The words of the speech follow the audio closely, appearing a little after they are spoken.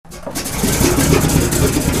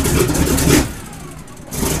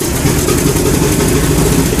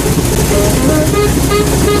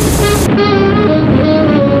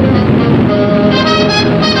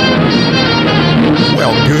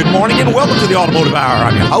Automotive Hour.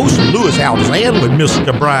 I'm your host, Louis Alexander, with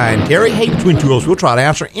Mr. Brian Terry. Hey, between two of us, we'll try to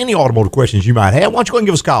answer any automotive questions you might have. Why don't you go ahead and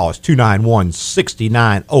give us a call? It's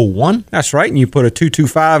 291-6901. That's right, and you put a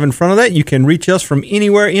 225 in front of that. You can reach us from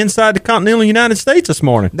anywhere inside the continental United States this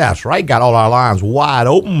morning. That's right. Got all our lines wide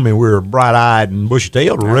open, and we're bright-eyed and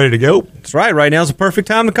bushy-tailed, ready to go. That's right. Right now's the perfect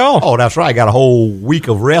time to call. Oh, that's right. Got a whole week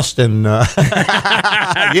of rest and yeah,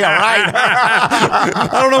 right.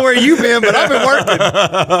 I don't know where you've been, but I've been working.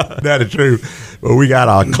 That is true. Well, we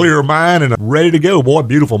got a clear mind and ready to go. Boy,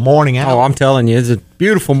 beautiful morning out. Oh, I'm telling you, it's a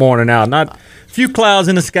beautiful morning out. Not a few clouds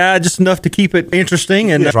in the sky, just enough to keep it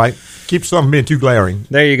interesting. And that's right. Keep something being too glaring.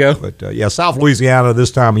 There you go. But yeah, South Louisiana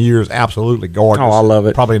this time of year is absolutely gorgeous. Oh, I love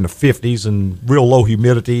it. Probably in the 50s and real low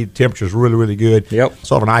humidity. Temperature's really, really good. Yep.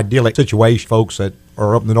 Sort of an idyllic situation, folks that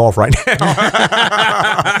are up in the north right now.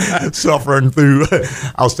 Suffering through.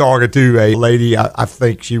 I was talking to a lady, I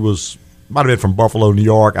think she might have been from Buffalo, New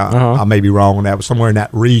York. I may be wrong on that, but somewhere in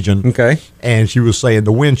that region. Okay. And she was saying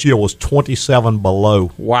the wind chill was 27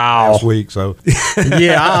 below. Wow. Last week. So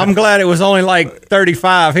yeah, I'm glad it was only like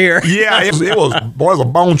 35 here. Yeah, it was a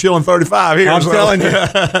bone chilling 35 here. I'm telling you.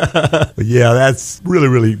 But yeah, that's really,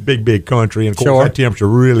 really big country. And of course, that temperature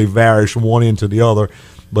really varies from one end to the other.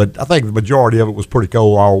 But I think the majority of it was pretty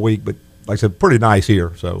cold all week. But like I said, pretty nice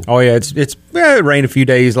here. So. Oh yeah, it rained a few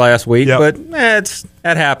days last week, but that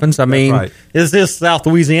happens. I mean, right. Is this South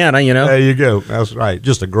Louisiana? You know. There you go. That's right.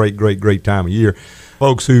 Just a great time of year.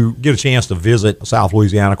 Folks who get a chance to visit South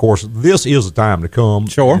Louisiana, of course, this is the time to come.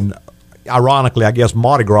 Sure. And ironically, I guess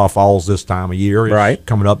Mardi Gras falls this time of year. It's right.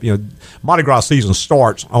 Coming up, Mardi Gras season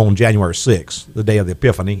starts on January 6th, the day of the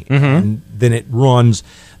Epiphany, and then it runs.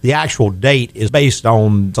 The actual date is based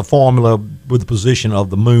on the formula with the position of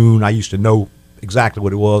the moon. I used to know exactly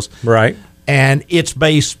what it was. Right. And it's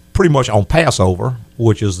based pretty much on Passover,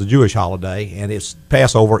 which is the Jewish holiday. And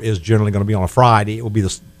Passover is generally going to be on a Friday. It will be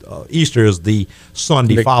Easter is the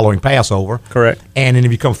Sunday following Passover. Correct. And then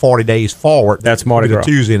if you come 40 days forward, that's Mardi Gras.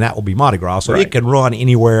 Tuesday, and that will be Mardi Gras. So it can run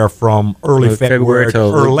anywhere from early February to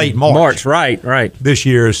late March. Right. This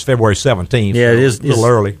year is February 17th. Yeah, so it is a little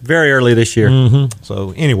early. Very early this year. Mm-hmm.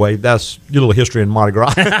 So anyway, that's your little history in Mardi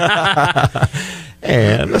Gras.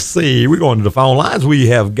 And let's see, we're going to the phone lines. We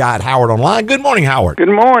have got Howard on line. Good morning, Howard. Good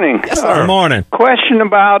morning. Yes, sir. Good morning. Question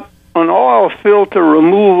about an oil filter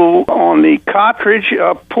removal on the cartridge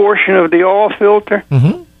portion of the oil filter.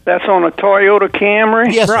 Mm-hmm. That's on a Toyota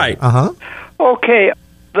Camry? Yes, right. Uh-huh. Okay.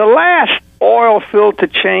 The last oil filter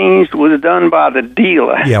change was done by the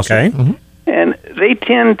dealer. Yes. Okay. Mm-hmm. And they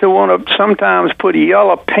tend to want to sometimes put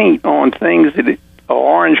yellow paint on things or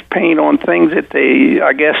orange paint on things that they,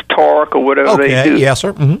 I guess, torque or whatever they do. Yes,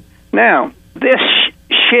 sir. Mm-hmm. Now, this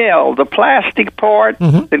shell, the plastic part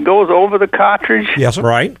that goes over the cartridge, yes, sir.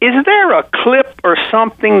 Right. is there a clip or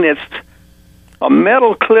something that's a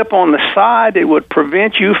metal clip on the side that would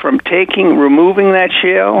prevent you from removing that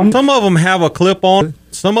shell? Some of them have a clip on.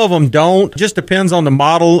 Some of them don't. Just depends on the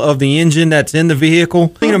model of the engine that's in the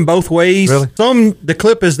vehicle. I've seen them both ways. Really? The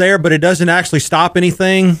clip is there, but it doesn't actually stop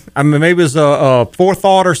anything. I mean, maybe it's a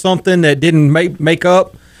forethought or something that didn't make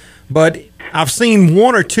up. But I've seen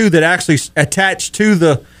one or two that actually attach to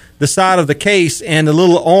the side of the case, and the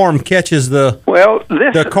little arm catches the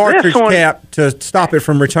cartridge cap to stop it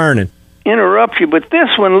from returning. Interrupt you, but this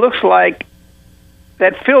one looks like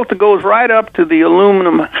that filter goes right up to the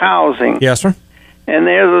aluminum housing. Yes, sir. And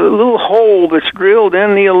there's a little hole that's drilled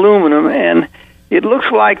in the aluminum, and it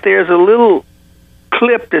looks like there's a little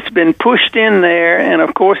clip that's been pushed in there, and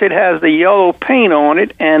of course it has the yellow paint on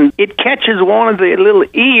it, and it catches one of the little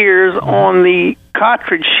ears on the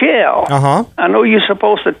cartridge shell. Uh-huh. I know you're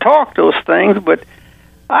supposed to torque those things, but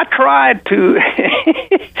I tried to,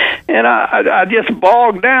 and I just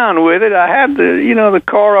bogged down with it. I had the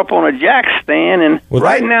car up on a jack stand, and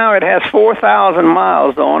right now it has 4,000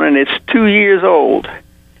 miles on it, and it's 2 years old.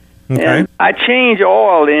 Okay. And I change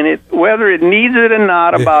oil in it, whether it needs it or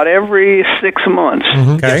not, about every 6 months.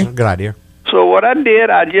 Mm-hmm. Okay. Yes, good idea. So what I did,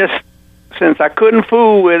 since I couldn't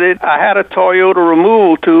fool with it, I had a Toyota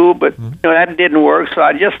removal tool, but that didn't work, so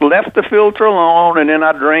I just left the filter alone, and then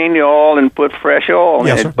I drained the oil and put fresh oil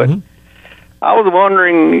in it. But I was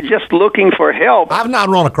wondering, just looking for help. I've not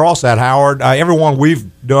run across that, Howard. Everyone we've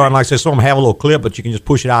done, like I said, some of them have a little clip, but you can just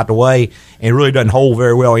push it out the way, and it really doesn't hold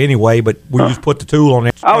very well anyway, but we just put the tool on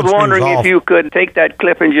it. I was wondering if you could take that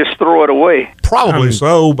clip and just throw it away. Probably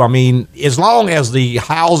so. I mean, as long as the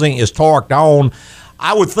housing is torqued on,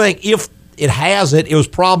 I would think if it has it was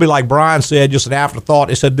probably, like Brian said, just an afterthought.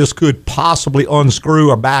 It said this could possibly unscrew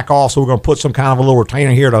or back off, so we're going to put some kind of a little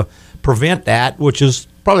retainer here to prevent that, which is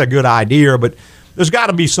probably a good idea. But there's got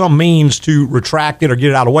to be some means to retract it or get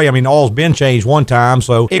it out of the way. I mean, the oil's been changed one time,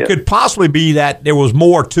 so it could possibly be that there was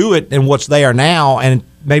more to it than what's there now, and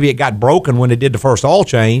maybe it got broken when they did the first oil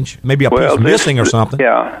change. Maybe a piece missing or something.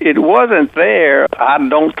 Yeah, it wasn't there, I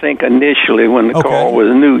don't think, initially when the car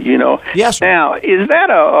was new, Yes, sir. Now, is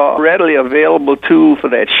that a readily available tool for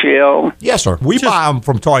that shell? Yes, sir. We buy them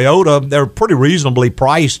from Toyota. They're pretty reasonably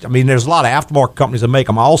priced. I mean, there's a lot of aftermarket companies that make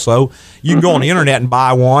them also. You can go on the internet and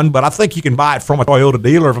buy one, but I think you can buy it from a Toyota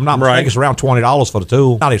dealer. If I'm not mistaken, it's around $20 for the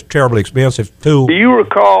tool. Not a terribly expensive tool. Do you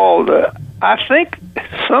recall, I think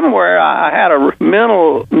somewhere I had a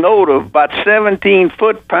mental note of about 17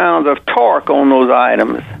 foot-pounds of torque on those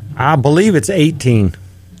items. I believe it's 18.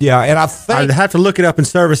 Yeah, and I think I'd have to look it up in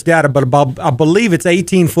service data, but I believe it's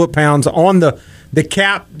 18 foot-pounds on the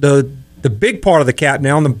cap, the big part of the cap.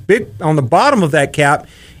 Now on the bottom of that cap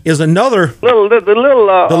is another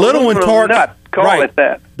the little one torque. Nut. Call it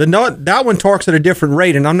that. That one torques at a different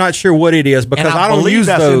rate, and I'm not sure what it is because I don't believe use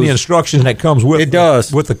that's those. in the instructions that comes with it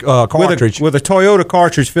does with the cartridge with a Toyota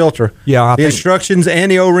cartridge filter. Yeah, the instructions and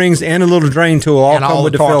the O-rings and the little drain tool all come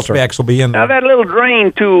with the filter. Specs will be in there. Now that little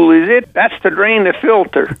drain tool that's to drain the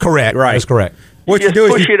filter. Correct. Right. That's correct. What you do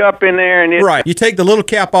is push it up in there, and you take the little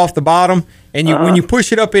cap off the bottom, and when you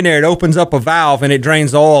push it up in there, it opens up a valve and it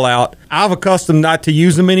drains the oil out. I've accustomed not to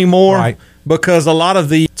use them anymore because a lot of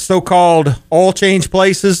the so-called oil change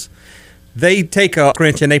places, they take a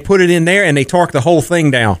wrench and they put it in there and they torque the whole thing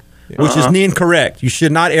down, which is incorrect. You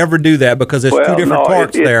should not ever do that because there's two different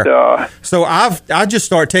torques there. So I just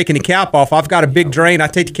start taking the cap off. I've got a big drain. I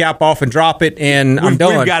take the cap off and drop it, and I'm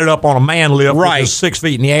done. We've got it up on a man lift, which is 6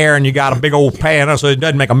 feet in the air, and you got a big old pan, so it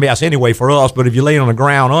doesn't make a mess anyway for us. But if you lay it on the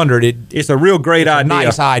ground under it, it's a real great idea.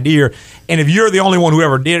 Nice idea. And if you're the only one who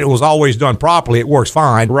ever did it, was always done properly, it works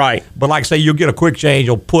fine. Right. But like I say, you'll get a quick change.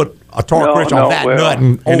 You'll put a torque wrench on that nut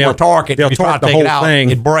and over torque it. They'll if you try torque to the take whole it out, thing.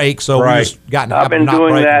 it breaks. So we just got I've been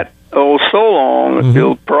doing that so long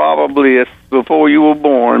until probably before you were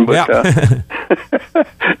born. But I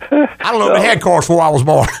don't know if they had cars before I was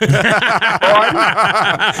born.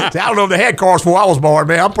 I don't know if they had cars before I was born,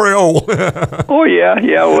 man. I'm pretty old. Oh, yeah.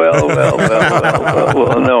 Well,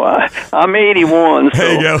 no, I'm 81, so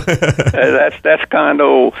there you go. that's kind of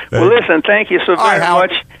old. Well, listen, thank you so very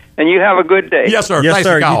much, and you have a good day. Yes, sir. Yes, Thanks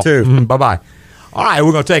sir. You too. Bye-bye. All right,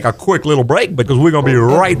 we're going to take a quick little break because we're going to be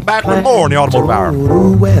right back with more in the Automotive Hour.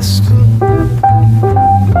 West.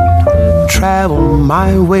 Travel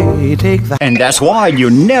my way, take the... And that's why you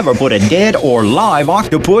never put a dead or live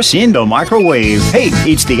octopus in the microwave. Hey,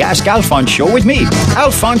 it's the Ask Alphonse show with me,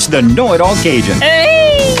 Alphonse the Know-It-All Cajun. Hey!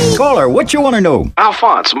 Caller, what you want to know?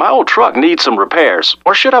 Alphonse, my old truck needs some repairs.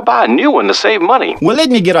 Or should I buy a new one to save money? Well, let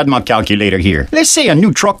me get out my calculator here. Let's say a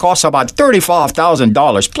new truck costs about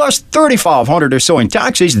 $35,000 plus $3,500 or so in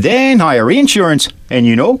taxes, then higher insurance. And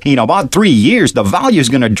in about 3 years, the value is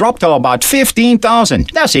going to drop to about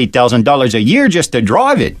 $15,000. That's $8,000 a year just to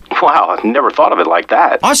drive it. Wow, I've never thought of it like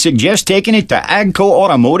that. I suggest taking it to Agco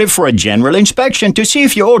Automotive for a general inspection to see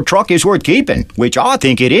if your old truck is worth keeping, which I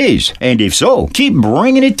think it is. And if so, keep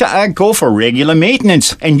bringing it to Agco for regular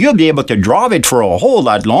maintenance, and you'll be able to drive it for a whole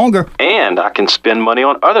lot longer. And I can spend money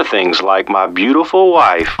on other things like my beautiful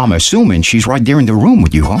wife. I'm assuming she's right there in the room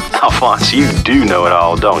with you, huh? Alphonse, you do know it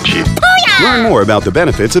all, don't you? Learn more about the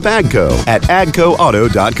benefits of AGCO at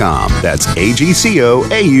agcoauto.com. That's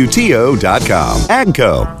AGCOAUTO.com.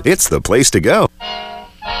 AGCO, it's the place to go.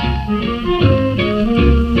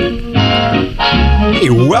 Hey,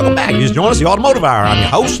 welcome back. You just joined us, the Automotive Hour. I'm your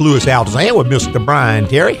host, Louis Altazan, with Mr. Brian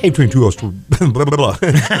Terry. Hey, between two of us, between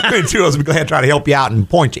two of us, we're glad to try to help you out and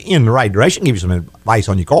point you in the right direction, give you some advice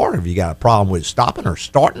on your car. If you got a problem with stopping or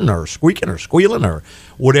starting or squeaking or squealing or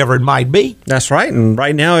whatever it might be. That's right. And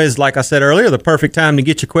right now is, like I said earlier, the perfect time to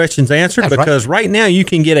get your questions answered. That's because right now you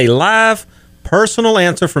can get a live personal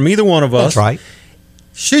answer from either one of us. That's right.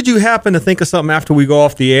 Should you happen to think of something after we go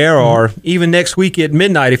off the air, or even next week at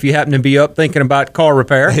midnight if you happen to be up thinking about car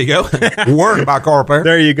repair. There you go. Worrying about car repair.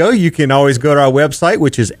 There you go. You can always go to our website,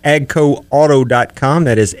 which is agcoauto.com.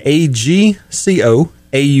 That is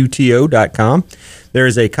AGCOAUTO.com. There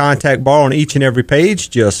is a contact bar on each and every page.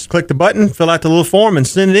 Just click the button, fill out the little form, and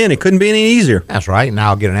send it in. It couldn't be any easier. That's right. And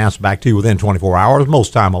I'll get an answer back to you within 24 hours.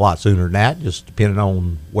 Most time a lot sooner than that, just depending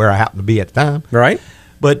on where I happen to be at the time. Right.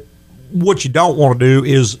 But what you don't want to do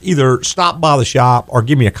is either stop by the shop or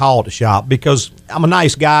give me a call at the shop, because I'm a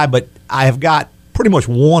nice guy, but I have got pretty much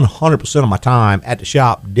 100% of my time at the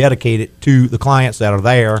shop dedicated to the clients that are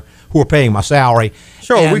there who are paying my salary.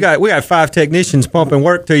 Sure, And we got 5 technicians pumping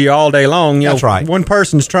work to you all day long. That's right. One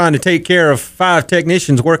person's trying to take care of 5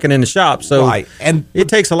 technicians working in the shop, so Right. And it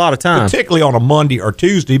takes a lot of time. particularly on a Monday or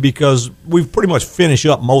Tuesday, because we've pretty much finished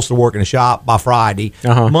up most of the work in the shop by Friday.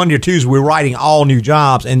 Monday or Tuesday, we're writing all new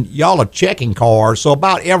jobs, and y'all are checking cars. So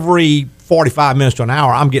about every 45 minutes to an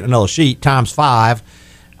hour, I'm getting another sheet times 5.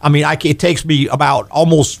 I mean, it takes me about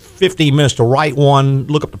almost 15 minutes to write one,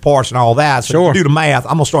 look up the parts and all that. So Sure. if you do the math,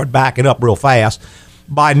 I'm going to start backing up real fast.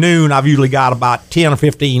 By noon, I've usually got about 10 or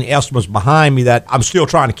 15 estimates behind me that I'm still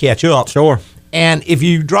trying to catch up. Sure. And if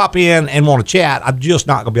you drop in and want to chat, I'm just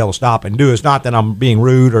not going to be able to stop and do it. It's not that I'm being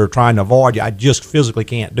rude or trying to avoid you. I just physically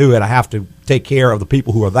can't do it. I have to take care of the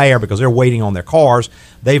people who are there because they're waiting on their cars.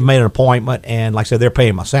 They've made an appointment, and like I said, they're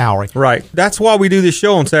paying my salary. Right. That's why we do this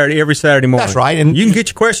show on Saturday, every Saturday morning. That's right. And you can get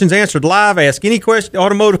your questions answered live. Ask any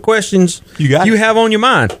automotive questions You have on your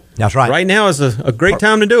mind. That's right. Right now is a great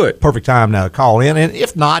time to do it. Perfect time to call in. And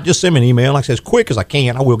if not, just send me an email. Like I said, as quick as I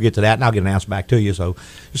can, I will get to that, and I'll get an answer back to you. So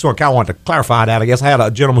just kind of wanted to clarify that. I guess I had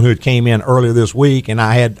a gentleman who had came in earlier this week, and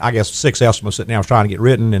I had, I guess, 6 estimates sitting there I was trying to get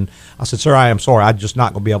written. And I said, sir, I am sorry. I'm just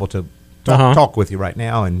not going to be able to talk with you right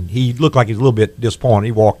now. And he looked like he was a little bit disappointed.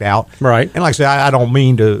 He walked out. Right. And like I said, I don't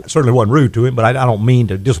mean to, certainly wasn't rude to him, but I don't mean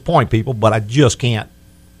to disappoint people, but I just can't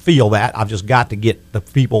feel that. I've just got to get the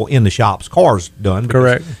people in the shop's cars done.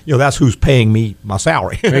 Because, Correct. That's who's paying me my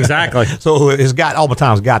salary. Exactly. So it's got all my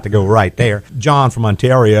time's got to go right there. John from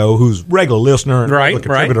Ontario, who's a regular listener and Right, regular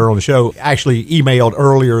contributor on the show, actually emailed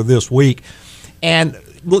earlier this week. And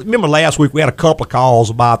remember last week we had a couple of calls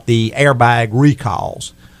about the airbag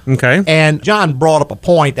recalls. Okay. And John brought up a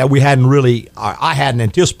point that I hadn't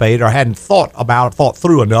anticipated or hadn't thought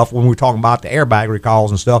through enough when we were talking about the airbag recalls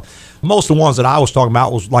and stuff. Most of the ones that I was talking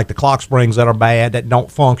about was like the clock springs that are bad, that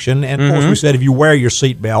don't function. And, of course, we said if you wear your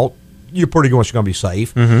seatbelt, you're pretty much going to be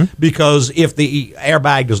safe. Because if the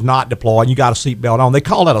airbag does not deploy and you got a seatbelt on, they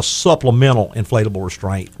call that a supplemental inflatable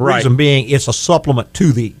restraint. Right. Reason being, it's a supplement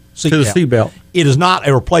to the seatbelt. It is not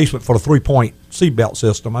a replacement for the 3-point seatbelt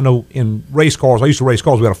system. I know in race cars, I used to race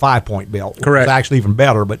cars, we had a 5-point belt. Correct. It's actually even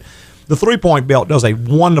better. But the 3-point belt does a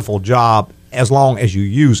wonderful job as long as you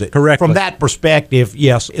use it. Correctly. From that perspective,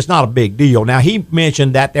 yes, it's not a big deal. Now, he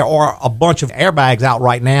mentioned that there are a bunch of airbags out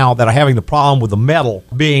right now that are having the problem with the metal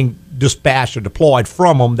being dispatched or deployed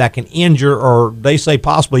from them that can injure, or they say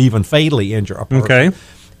possibly even fatally injure a person. Okay.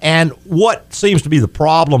 And what seems to be the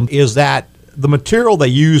problem is that the material they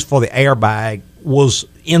used for the airbag was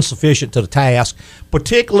insufficient to the task,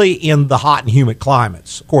 particularly in the hot and humid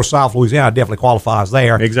climates. Of course, South Louisiana definitely qualifies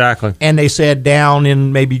there. Exactly. And they said down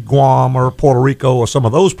in maybe Guam or Puerto Rico or some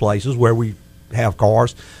of those places where we have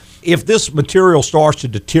cars, if this material starts to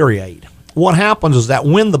deteriorate, what happens is that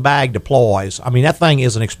when the bag deploys, I mean, that thing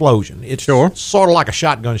is an explosion. It's sort of like a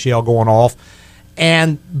shotgun shell going off.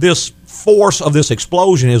 And this force of this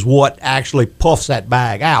explosion is what actually puffs that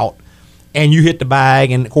bag out. And you hit the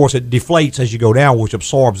bag, and, of course, it deflates as you go down, which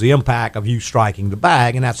absorbs the impact of you striking the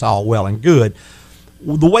bag, and that's all well and good.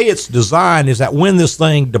 The way it's designed is that when this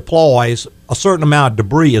thing deploys, a certain amount of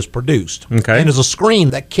debris is produced. Okay. And there's a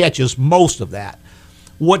screen that catches most of that.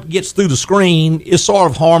 What gets through the screen is sort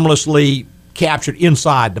of harmlessly captured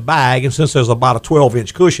inside the bag, and since there's about a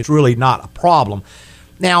 12-inch cushion, it's really not a problem.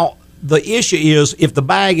 Now, the issue is if the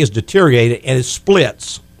bag is deteriorated and it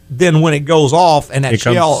splits, then when it goes off and that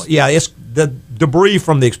shell, it's the debris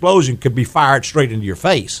from the explosion could be fired straight into your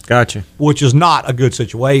face. Gotcha. Which is not a good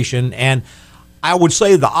situation. And I would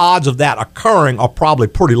say the odds of that occurring are probably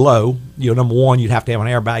pretty low. Number one, you'd have to have an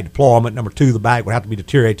airbag deployment. Number two, the bag would have to be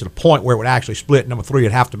deteriorated to the point where it would actually split. Number three,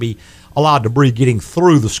 it'd have to be a lot of debris getting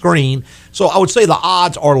through the screen. So I would say the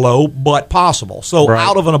odds are low, but possible. So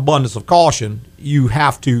out of an abundance of caution, you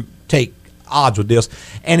have to take odds with this.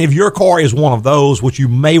 And if your car is one of those, what you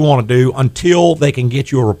may want to do until they can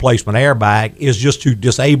get you a replacement airbag is just to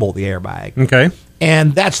disable the airbag. Okay.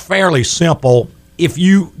 And that's fairly simple. If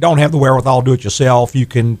you don't have the wherewithal to do it yourself, you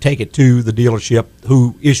can take it to the dealership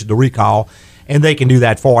who issued the recall, and they can do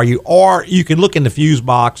that for you. Or you can look in the fuse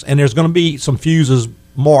box, and there's going to be some fuses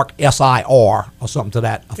marked SIR or something to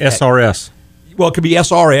that effect. SRS. Well, it could be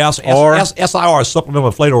SRS. Or SIR is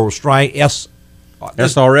supplemental inflatable restraint.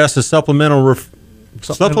 SRS is supplemental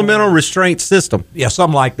Supplemental restraint system. Yeah,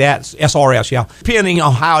 something like that. SRS, yeah. Depending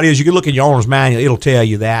on how it is, you can look in your owner's manual. It'll tell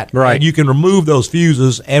you that. Right. And you can remove those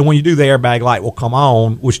fuses, and when you do, the airbag light will come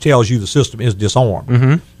on, which tells you the system is disarmed.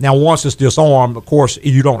 Mm-hmm. Now, once it's disarmed, of course,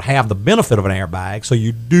 you don't have the benefit of an airbag, so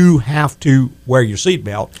you do have to wear your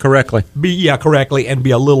seatbelt. Correctly. Correctly, and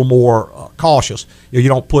be a little more cautious. You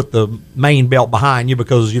don't put the main belt behind you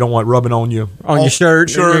because you don't want it rubbing on you. On your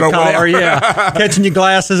shirt or your collar, yeah. Catching your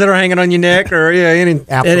glasses that are hanging on your neck, or, and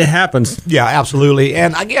it happens. Yeah, absolutely.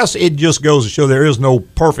 And I guess it just goes to show there is no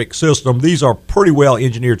perfect system. These are pretty well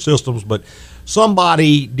engineered systems, but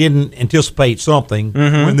somebody didn't anticipate something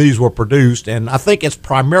when these were produced, and I think it's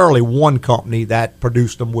primarily one company that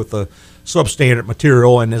produced them with a substandard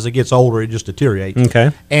material, and as it gets older, it just deteriorates.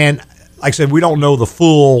 Okay. And like I said, we don't know the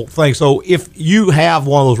full thing. So if you have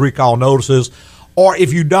one of those recall notices, or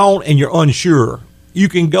if you don't and you're unsure, you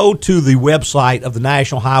can go to the website of the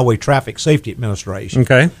National Highway Traffic Safety Administration.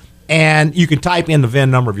 Okay. And you can type in the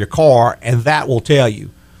VIN number of your car, and that will tell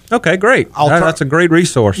you. Okay, great. That's a great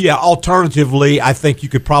resource. Yeah, alternatively, I think you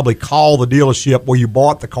could probably call the dealership where you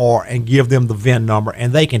bought the car and give them the VIN number,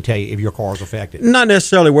 and they can tell you if your car is affected. Not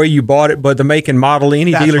necessarily where you bought it, but the make and model.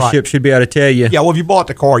 Any That's dealership right. should be able to tell you. Yeah, well, if you bought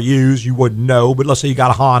the car used, you wouldn't know, but let's say you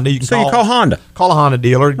got a Honda. You call Honda. Call a Honda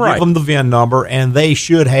dealer, Right. give them the VIN number, and they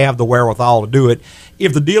should have the wherewithal to do it.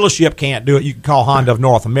 If the dealership can't do it, you can call Honda of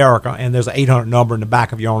North America, and there's an 800 number in the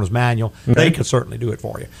back of your owner's manual. Okay. They can certainly do it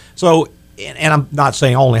for you. So, and I'm not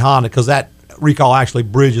saying only Honda, because that recall actually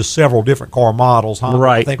bridges several different car models. Honda,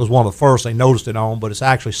 Right. I think, was one of the first they noticed it on, but it's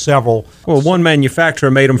actually several. Well, one manufacturer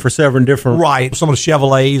made them for several different. Right. Some of the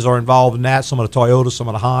Chevrolets are involved in that, some of the Toyotas, some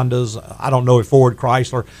of the Hondas. I don't know if Ford,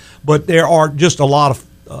 Chrysler, but there are just a lot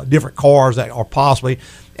of different cars that are possibly.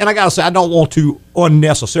 And I got to say, I don't want to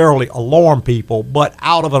unnecessarily alarm people, but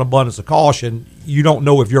out of an abundance of caution, you don't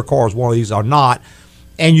know if your car is one of these or not.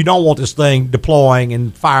 And you don't want this thing deploying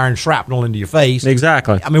and firing shrapnel into your face.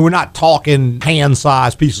 Exactly. I mean, we're not talking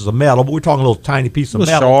hand-sized pieces of metal, but we're talking little tiny pieces of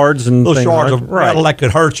Little metal. shards and little things shards like- of right. metal that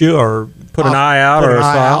could hurt you or Put an eye out put or an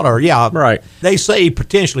eye something. out or yeah. Right. They say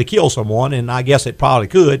potentially kill someone, and I guess it probably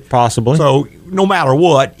could. Possibly. So no matter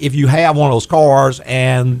what, if you have one of those cars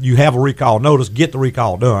and you have a recall notice, get the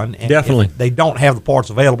recall done. And Definitely. If they don't have the parts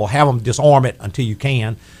available, have them disarm it until you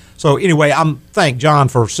can. So anyway, thank John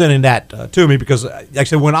for sending that to me, because like I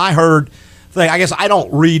said, when I heard I guess I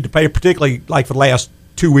don't read the paper, particularly like for the last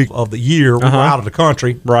 2 weeks of the year. We were out of the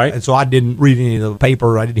country. Right. And so I didn't read any of the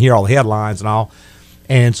paper. I didn't hear all the headlines and all.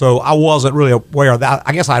 And so I wasn't really aware of that.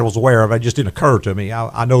 I guess I was aware of it. It just didn't occur to me.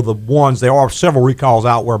 I know there are several recalls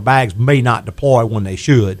out where bags may not deploy when they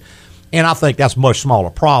should. And I think that's a much smaller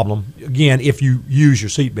problem, again, if you use your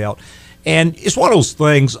seatbelt. And it's one of those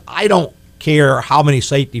things, I don't care how many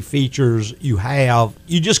safety features you have.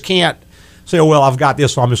 You just can't say, oh, well, I've got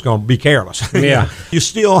this, so I'm just going to be careless. Yeah. You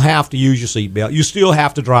still have to use your seatbelt. You still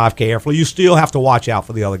have to drive carefully. You still have to watch out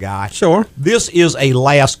for the other guy. Sure. This is a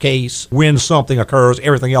last case when something occurs,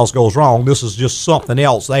 everything else goes wrong. This is just something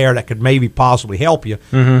else there that could maybe possibly help you,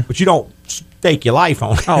 but you don't stake your life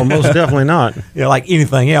on it. Oh, most definitely not. Like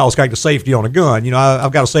anything else, like the safety on a gun.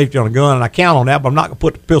 I've got a safety on a gun, and I count on that, but I'm not going to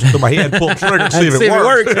put the pistol to my head and pull the trigger and see if it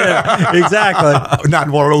works. Yeah, exactly.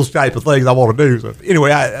 Not one of those type of things I want to do. So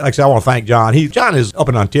anyway, like I said, I want to thank John. John is up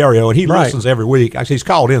in Ontario, and he listens every week. Actually, he's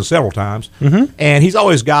called in several times, and he's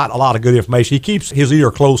always got a lot of good information. He keeps his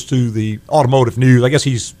ear close to the automotive news. I guess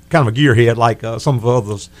he's kind of a gearhead like some of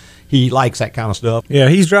others. He likes that kind of stuff. Yeah,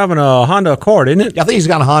 he's driving a Honda Accord, isn't it? I think he's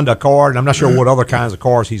got a Honda Accord, and I'm not sure what other kinds of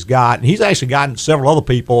cars he's got. And he's actually gotten several other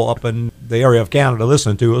people up in the area of Canada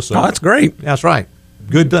listening to us. So Oh, that's great. That's right.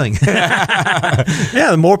 Good thing.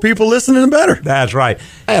 Yeah, the more people listening, the better. That's right.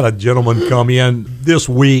 I had a gentleman come in this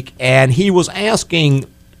week, and he was asking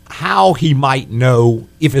how he might know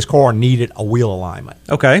if his car needed a wheel alignment.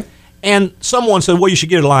 Okay. And someone said, well, you should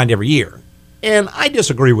get it aligned every year. And I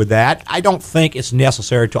disagree with that. I don't think it's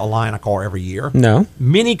necessary to align a car every year. No.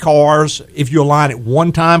 Many cars, if you align it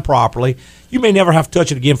one time properly, you may never have to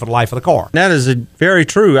touch it again for the life of the car. That is very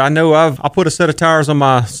true. I know I put a set of tires on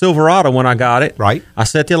my Silverado when I got it. Right. I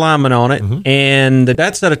set the alignment on it, and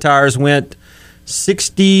that set of tires went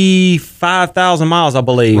 65,000 miles, I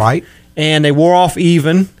believe. Right. And they wore off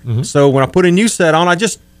even. So when I put a new set on, I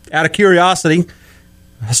just, out of curiosity,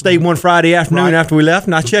 I stayed one Friday afternoon after we left,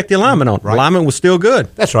 and I checked the alignment on it. Right. Alignment was still good.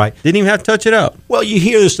 That's right. Didn't even have to touch it up. Well, you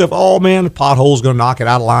hear this stuff, oh, man, the pothole's going to knock it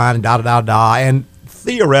out of line, and da-da-da-da. And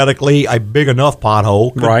theoretically, a big enough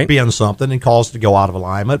pothole could bend something and cause it to go out of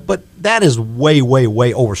alignment, but that is way, way,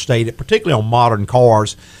 way overstated, particularly on modern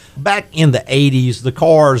cars. Back in the 80s, the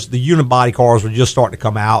unibody cars were just starting to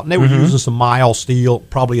come out, and they were using some mild steel,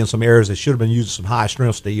 probably in some areas they should have been using some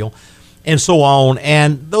high-strength steel, and so on.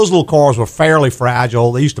 And those little cars were fairly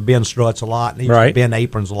fragile. They used to bend struts a lot, and they used to bend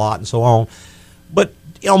aprons a lot, and so on. But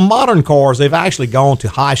on modern cars, they've actually gone to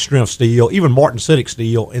high-strength steel, even martensitic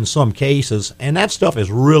steel in some cases, and that stuff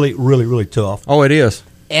is really, really, really tough. Oh, it is.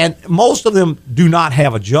 And most of them do not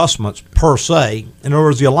have adjustments per se. In other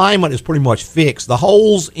words, the alignment is pretty much fixed. The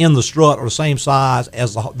holes in the strut are the same size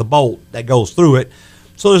as the bolt that goes through it,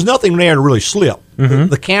 so there's nothing there to really slip.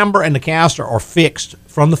 The camber and the caster are fixed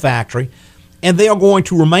from the factory, and they are going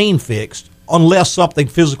to remain fixed unless something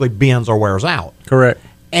physically bends or wears out. Correct.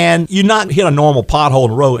 And you not hit a normal pothole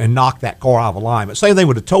in the road and knock that car out of alignment. Same thing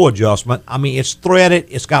with the toe adjustment. I mean, it's threaded,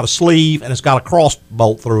 it's got a sleeve, and it's got a cross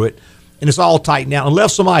bolt through it, and it's all tightened down.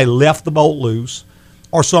 Unless somebody left the bolt loose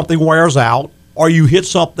or something wears out or you hit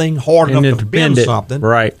something hard enough to bend something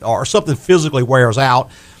or something physically wears out,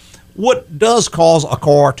 what does cause a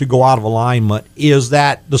car to go out of alignment is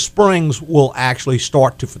that the springs will actually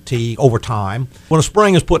start to fatigue over time. When a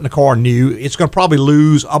spring is put in a car new, it's going to probably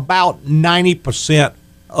lose about 90%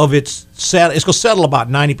 of its set. It's going to settle about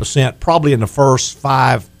 90% probably in the first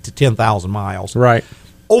 5 to 10,000 miles. Right.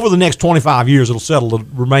 Over the next 25 years, it'll settle the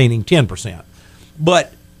remaining 10%.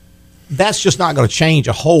 But that's just not going to change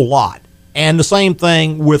a whole lot. And the same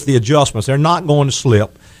thing with the adjustments. They're not going to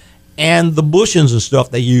slip. And the bushings and stuff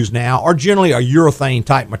they use now are generally a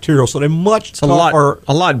urethane-type material, so they're much tougher.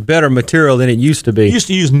 A lot better material than it used to be. You used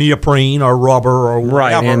to use neoprene or rubber or whatever.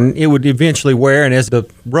 Right, and it would eventually wear, and as the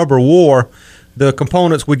rubber wore, the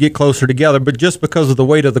components would get closer together, but just because of the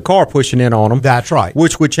weight of the car pushing in on them. That's right.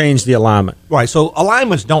 Which would change the alignment. Right, so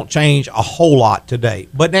alignments don't change a whole lot today.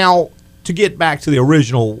 But now, to get back to the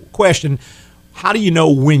original question, how do you know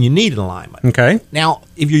when you need an alignment? Okay. Now,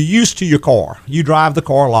 if you're used to your car, you drive the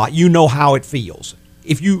car a lot, you know how it feels.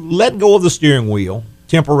 If you let go of the steering wheel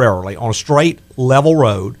temporarily on a straight, level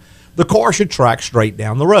road, the car should track straight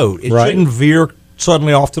down the road. It shouldn't veer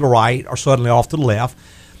suddenly off to the right or suddenly off to the left.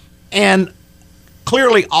 And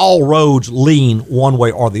clearly all roads lean one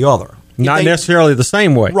way or the other. Not necessarily the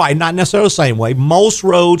same way. Right, not necessarily the same way. Most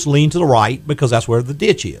roads lean to the right because that's where the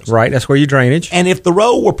ditch is. Right, that's where your drainage. And if the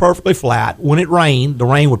road were perfectly flat, when it rained, the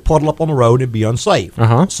rain would puddle up on the road and it'd be unsafe.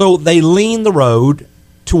 So they lean the road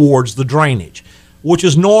towards the drainage, which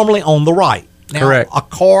is normally on the right. Now, correct. A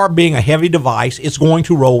car being a heavy device, it's going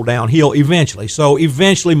to roll downhill eventually. So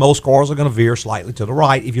eventually most cars are going to veer slightly to the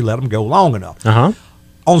right if you let them go long enough.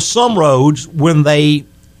 On some roads, when they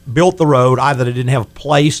built the road, either they didn't have a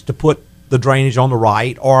place to put the drainage on the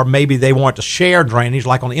right, or maybe they wanted to share drainage,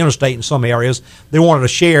 like on the interstate in some areas, they wanted a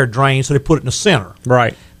shared drain, so they put it in the center.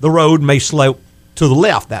 Right. The road may slope to the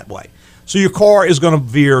left that way. So your car is going to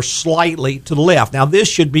veer slightly to the left. Now, this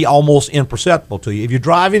should be almost imperceptible to you. If you're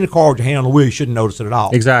driving the car with your hand on the wheel, you shouldn't notice it at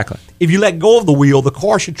all. Exactly. If you let go of the wheel, the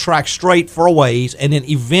car should track straight for a ways and then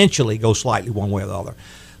eventually go slightly one way or the other.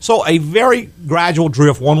 So a very gradual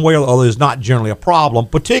drift one way or the other is not generally a problem,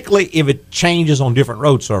 particularly if it changes on different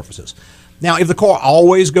road surfaces. Now, if the car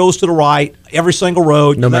always goes to the right, every single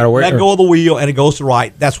road, no matter where, let go of the wheel and it goes to the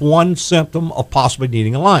right, that's one symptom of possibly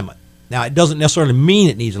needing alignment. Now, it doesn't necessarily mean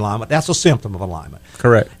it needs alignment. That's a symptom of alignment.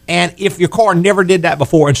 Correct. And if your car never did that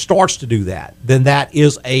before and starts to do that, then that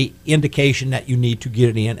is a indication that you need to get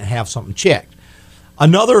it in and have something checked.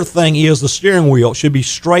 Another thing is the steering wheel should be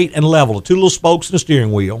straight and level. The two little spokes in the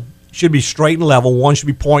steering wheel should be straight and level. One should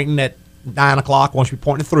be pointing at 9 o'clock, one should be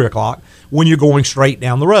pointing at 3 o'clock when you're going straight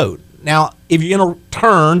down the road. Now, if you're in a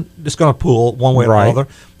turn, it's going to pull one way or the other.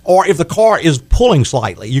 Or if the car is pulling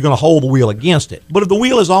slightly, you're going to hold the wheel against it. But if the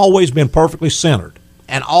wheel has always been perfectly centered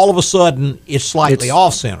and all of a sudden it's slightly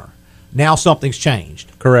off-center, now something's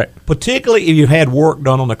changed. Correct. Particularly if you've had work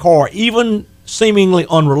done on the car, even seemingly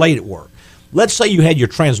unrelated work. Let's say you had your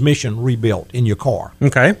transmission rebuilt in your car.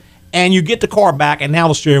 Okay. And you get the car back and now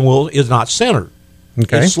the steering wheel is not centered.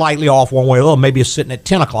 Okay. It's slightly off one way or the other. Maybe it's sitting at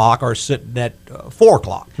 10 o'clock or it's sitting at 4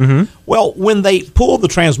 o'clock. Well, when they pull the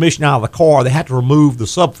transmission out of the car, they have to remove the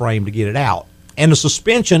subframe to get it out. And the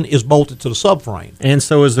suspension is bolted to the subframe. And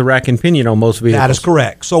so is the rack and pinion on most vehicles. That is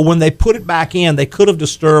correct. So when they put it back in, they could have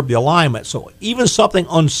disturbed the alignment. So even something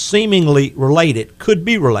unseemingly related could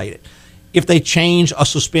be related if they change a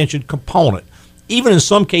suspension component. Even in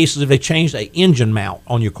some cases, if they change an engine mount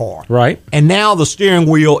on your car. Right. And now the steering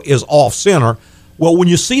wheel is off-center. Well, when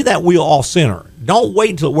you see that wheel off-center, don't wait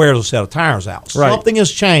until it wears a set of tires out. Right. Something has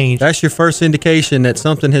changed. That's your first indication that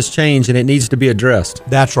something has changed and it needs to be addressed.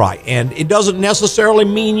 That's right. And it doesn't necessarily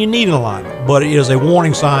mean you need an alignment, but it is a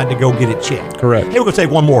warning sign to go get it checked. Correct. Hey, we're going to take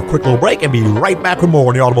one more quick little break and be right back with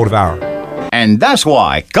more in the Automotive Hour. And that's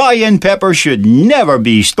why cayenne pepper should never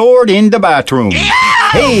be stored in the bathroom.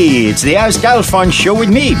 Yeah! Hey, it's the Ask Alphonse show with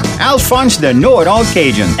me, Alphonse the Know-It-All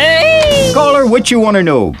Cajun. Hey! Caller, what you want to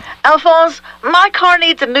know? Alphonse, my car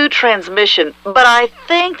needs a new transmission, but I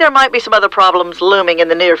think there might be some other problems looming in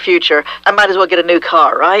the near future. I might as well get a new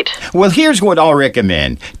car, right? Well, here's what I'll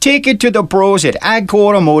recommend. Take it to the pros at AGCO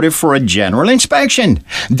Automotive for a general inspection.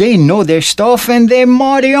 They know their stuff and they're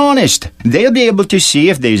mighty honest. They'll be able to see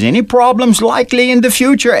if there's any problems likely in the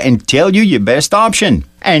future and tell you your best option.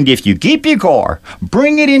 And if you keep your car,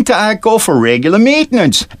 bring it into AGCO for regular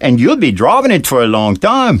maintenance, and you'll be driving it for a long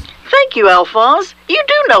time. Thank you, Alphonse. You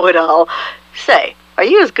do know it all. Say, are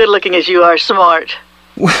you as good looking as you are smart?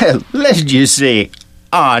 Well, let's just say,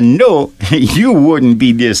 I know you wouldn't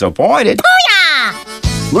be disappointed.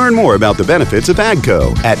 Booyah! Learn more about the benefits of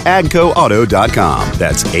AGCO at agcoauto.com.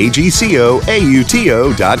 That's AGCOAUTO.com.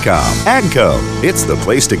 AGCO, it's the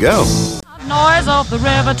place to go. Noise of the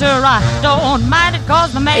river to right. Don't mind it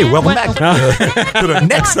cause the man. Hey, welcome back to the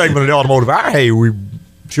next segment of the Automotive Hour. Hey, we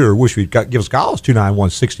sure wish we'd give us a call. It's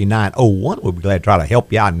 291-6901. We'll be glad to try to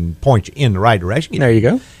help you out and point you in the right direction. There you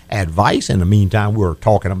go. Advice. In the meantime, we're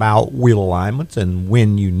talking about wheel alignments and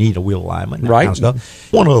when you need a wheel alignment and that right. kind of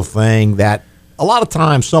stuff. One other thing that a lot of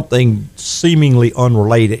times something seemingly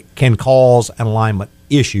unrelated can cause an alignment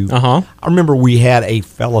issue. Uh-huh. I remember we had a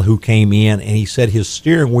fellow who came in and he said his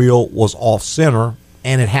steering wheel was off center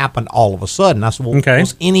and it happened all of a sudden. I said, well,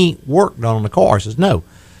 was any work done on the car? He says, no.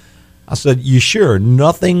 I said, you sure?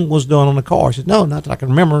 Nothing was done on the car? He said, no, not that I can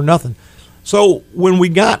remember, nothing. So when we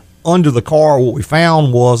got under the car, what we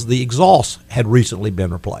found was the exhaust had recently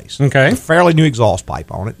been replaced. Okay. A fairly new exhaust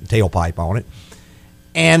pipe on it, tailpipe on it.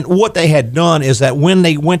 And what they had done is that when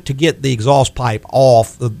they went to get the exhaust pipe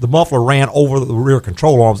off, the muffler ran over the rear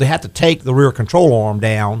control arms. They had to take the rear control arm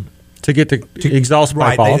down to get the exhaust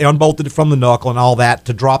pipe off. They unbolted it from the knuckle and all that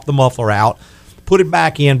to drop the muffler out, put it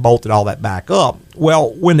back in, bolted all that back up.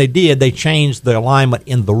 Well, when they did, they changed the alignment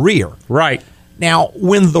in the rear. Right. Now,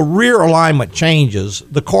 when the rear alignment changes,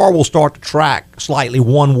 the car will start to track slightly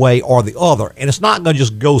one way or the other, and it's not going to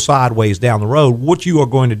just go sideways down the road. What you are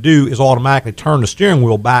going to do is automatically turn the steering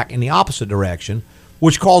wheel back in the opposite direction,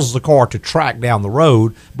 which causes the car to track down the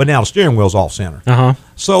road, but now the steering wheel's off center. Uh-huh.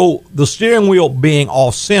 So the steering wheel being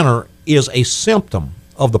off center is a symptom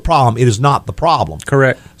of the problem. It is not the problem.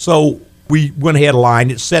 Correct. So we went ahead, aligned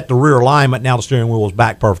it, set the rear alignment. Now the steering wheel was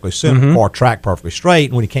back perfectly center, the car tracked perfectly straight.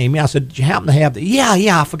 And when he came in, I said, did you happen to have the?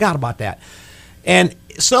 Yeah, I forgot about that. And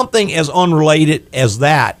something as unrelated as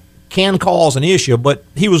that can cause an issue, but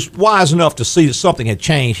he was wise enough to see that something had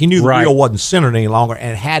changed. He knew the wheel wasn't centered any longer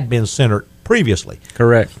and it had been centered previously.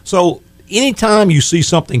 Correct. So anytime you see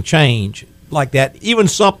something change like that, even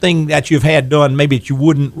something that you've had done, maybe that you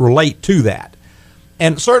wouldn't relate to that.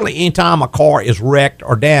 And certainly anytime a car is wrecked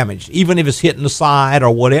or damaged, even if it's hitting the side or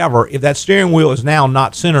whatever, if that steering wheel is now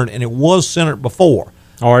not centered and it was centered before.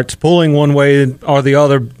 Or it's pulling one way or the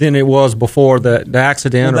other than it was before the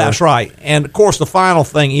accident. Well, that's right. And, of course, the final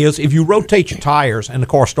thing is if you rotate your tires and the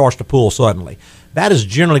car starts to pull suddenly, that is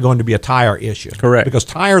generally going to be a tire issue. Correct. Because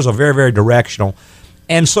tires are very, very directional.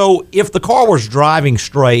 And so if the car was driving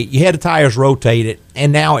straight, you had the tires rotated,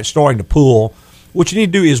 and now it's starting to pull, what you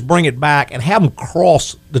need to do is bring it back and have them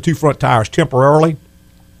cross the two front tires temporarily.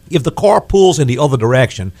 If the car pulls in the other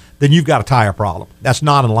direction, then you've got a tire problem. That's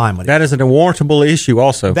not an alignment. That is an unwarrantable issue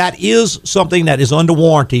also. That is something that is under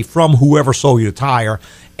warranty from whoever sold you the tire.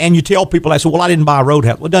 And you tell people, I say, well, I didn't buy a road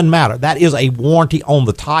helmet. Well, it doesn't matter. That is a warranty on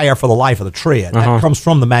the tire for the life of the tread. That comes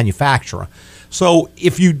from the manufacturer. So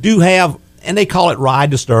if you do have, and they call it ride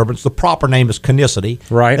disturbance, the proper name is canicity.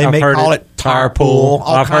 Right. They may call it tire pull.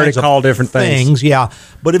 I've heard it called different things. Yeah.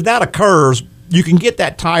 But if that occurs, you can get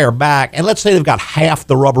that tire back, and let's say they've got half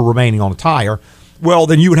the rubber remaining on the tire. Well,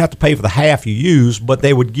 then you would have to pay for the half you use, but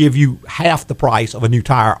they would give you half the price of a new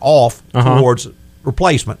tire off towards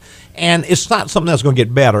replacement. And it's not something that's going to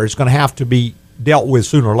get better. It's going to have to be dealt with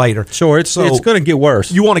sooner or later. Sure, it's going to get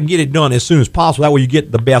worse. You want to get it done as soon as possible. That way you get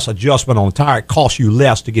the best adjustment on the tire. It costs you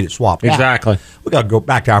less to get it swapped out. Exactly. We got to go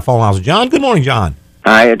back to our phone lines with John. Good morning, John.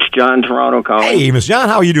 Hi, it's John Toronto calling. Hey, Miss John,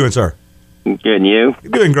 how are you doing, sir? Good, and you?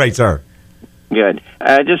 Doing great, sir. Good.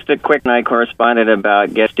 Just a quick, I corresponded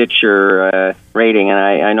about guest ditcher rating, and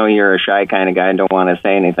I know you're a shy kind of guy and don't want to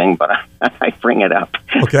say anything, but I bring it up.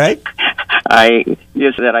 Okay. I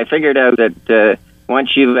figured out that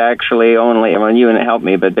once you've actually you and help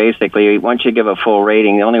me, but basically, once you give a full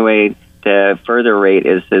rating, the only way to further rate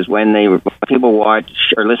is when people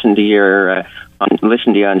watch or listen to you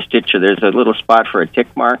on Stitcher. There's a little spot for a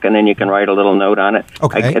tick mark, and then you can write a little note on it.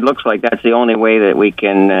 Okay. It looks like that's the only way that we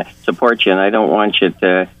can support you, and I don't want you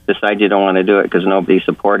to decide you don't want to do it because nobody's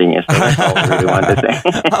supporting you. So that's all I really wanted to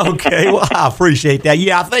say. Okay, well, I appreciate that.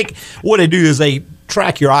 Yeah, I think what they do is they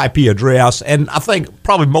track your IP address, and I think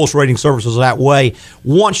probably most rating services are that way.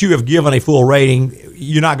 Once you have given a full rating,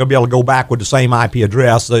 you're not going to be able to go back with the same IP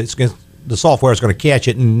address. So the software is going to catch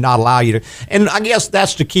it and not allow you to. And I guess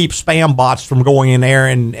that's to keep spam bots from going in there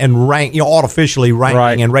and rank, artificially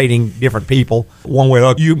ranking and rating different people one way or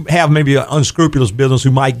other. You have maybe an unscrupulous business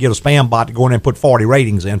who might get a spam bot to go in there and put 40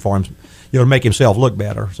 ratings in for him, to make himself look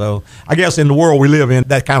better. So I guess in the world we live in,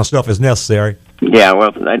 that kind of stuff is necessary. Yeah,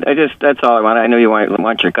 well, I just, that's all I want. I know you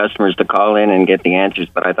want your customers to call in and get the answers,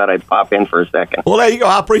 but I thought I'd pop in for a second. Well, there you go.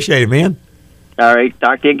 I appreciate it, man. All right,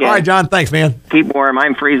 talk to you again. All right, John, thanks, man. Keep warm.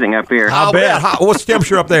 I'm freezing up here. I'll bet. What's the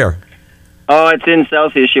temperature up there? Oh, it's in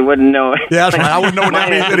Celsius. You wouldn't know. Yeah, that's right. I wouldn't know what that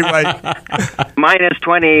means anyway. Minus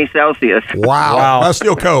 20 Celsius. Wow. That's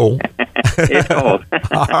still cold. It's cold.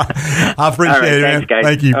 I appreciate it, man. Thanks, guys.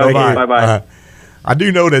 Thank you. Okay, Bye-bye. bye-bye. I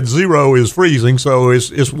do know that 0 is freezing, so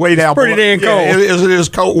it's way down. Pretty damn cold. Yeah, it is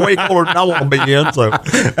cold, way colder than I want to be in. So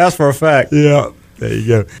that's for a fact. Yeah, there you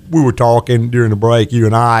go. We were talking during the break, you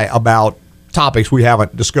and I, about topics we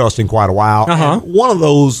haven't discussed in quite a while. Uh-huh. And one of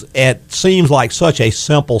those, it seems like such a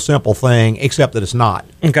simple thing, except that it's not.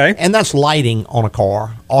 Okay. And that's lighting on a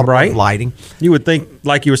car, automatic lighting. You would think,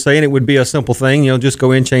 like you were saying, it would be a simple thing. Just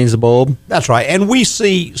go in, change the bulb. That's right. And we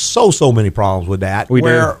see so many problems with that.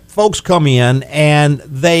 Where folks come in and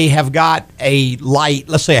they have got a light,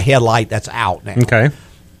 let's say a headlight that's out now. Okay.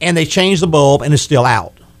 And they change the bulb and it's still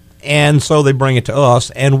out. And so they bring it to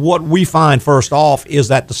us. And what we find first off is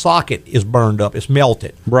that the socket is burned up. It's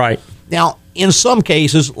melted. Right. Now, in some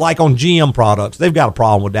cases, like on GM products, they've got a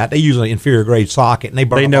problem with that. They use an inferior grade socket, and they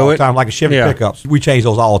burn them all the time, like a Chevy pickups. We change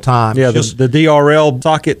those all the time. Yeah, the DRL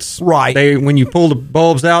sockets. Right. When you pull the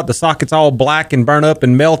bulbs out, the socket's all black and burn up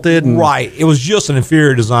and melted. And right. It was just an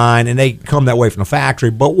inferior design, and they come that way from the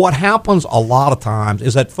factory. But what happens a lot of times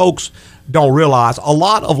is that folks don't realize a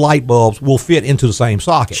lot of light bulbs will fit into the same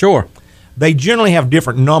socket. Sure. They generally have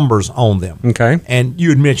different numbers on them. Okay. And you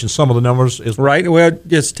had mentioned some of the numbers. Right. Well,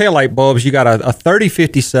 it's taillight bulbs. You got a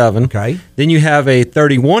 3057. Okay. Then you have a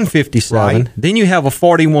 3157. Right. Then you have a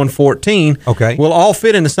 4114. Okay. Will all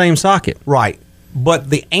fit in the same socket. Right. But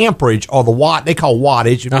the amperage or the watt, they call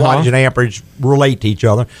wattage. Wattage and amperage relate to each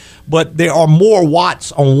other. But there are more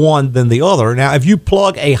watts on one than the other. Now, if you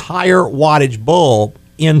plug a higher wattage bulb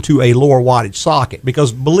into a lower wattage socket,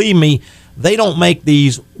 because believe me, they don't make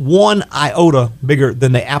these one iota bigger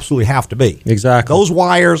than they absolutely have to be. Exactly. Those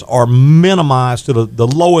wires are minimized to the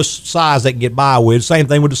lowest size they can get by with. Same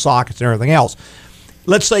thing with the sockets and everything else.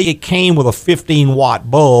 Let's say it came with a 15-watt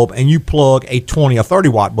bulb and you plug a 20 or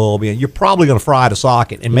 30-watt bulb in. You're probably going to fry the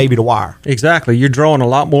socket and maybe the wire. Exactly. You're drawing a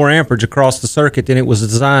lot more amperage across the circuit than it was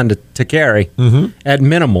designed to carry at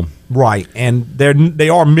minimum. Right. And they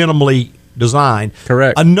are minimally designed.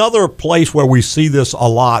 Correct. Another place where we see this a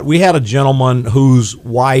lot, we had a gentleman whose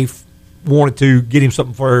wife wanted to get him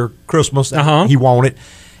something for Christmas. He wanted.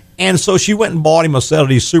 And so she went and bought him a set of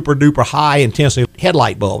these super duper high intensity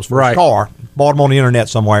headlight bulbs for his car. Bought them on the internet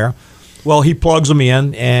somewhere. Well, he plugs them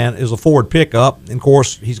in and is a Ford pickup. And of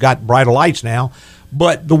course, he's got brighter lights now.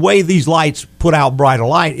 But the way these lights put out brighter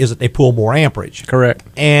light is that they pull more amperage. Correct.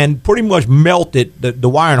 And pretty much melted the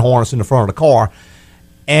wiring harness in the front of the car.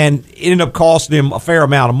 And it ended up costing him a fair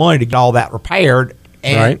amount of money to get all that repaired.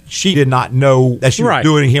 And she did not know that she was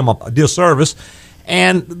doing him a disservice.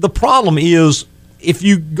 And the problem is, if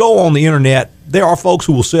you go on the internet, there are folks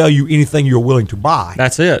who will sell you anything you're willing to buy.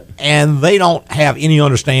 That's it. And they don't have any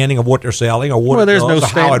understanding of what they're selling or what it does or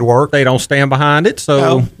how it works. They don't stand behind it,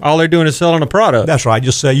 so all they're doing is selling a product. That's right.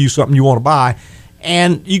 Just sell you something you want to buy.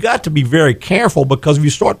 And you got to be very careful, because if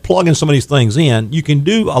you start plugging some of these things in, you can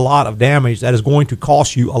do a lot of damage that is going to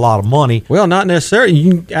cost you a lot of money. Well, not necessarily.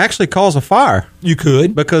 You can actually cause a fire. You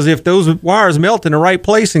could. Because if those wires melt in the right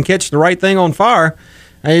place and catch the right thing on fire,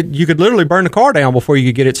 you could literally burn the car down before you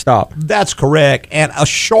could get it stopped. That's correct. And a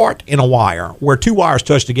short in a wire where two wires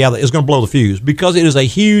touch together is going to blow the fuse, because it is a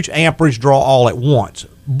huge amperage draw all at once.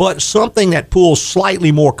 But something that pulls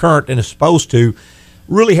slightly more current than it's supposed to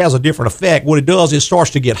really has a different effect. What it does is it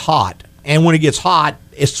starts to get hot. And when it gets hot,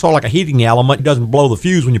 it's sort of like a heating element. It doesn't blow the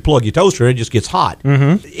fuse when you plug your toaster in. It just gets hot.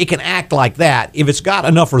 It can act like that. If it's got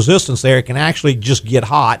enough resistance there, it can actually just get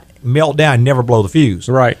hot, melt down, and never blow the fuse.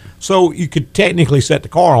 Right. So you could technically set the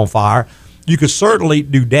car on fire. you could certainly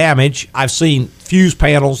do damage. I've seen fuse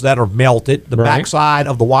panels that are melted, the backside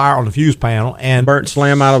of the wire on the fuse panel, and burnt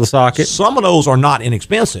slam out of the socket. Some of those are not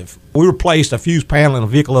inexpensive. We replaced a fuse panel in a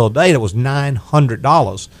vehicle the other day that was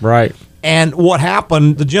 $900. Right. And what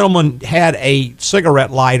happened, the gentleman had a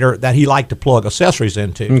cigarette lighter that he liked to plug accessories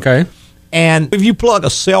into. Okay. And if you plug a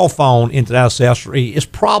cell phone into that accessory, it's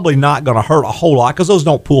probably not going to hurt a whole lot because those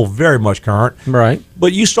don't pull very much current. Right.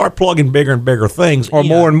 But you start plugging bigger and bigger things. Or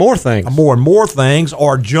more and more things. More and more things,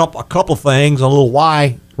 or jump a couple of things, a little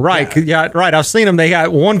Y. Right, yeah, right. I've seen them. They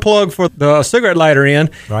got one plug for the cigarette lighter in,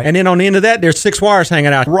 and then on the end of that, there's 6 wires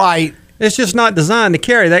hanging out. Right. It's just not designed to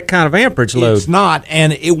carry that kind of amperage load. It's not,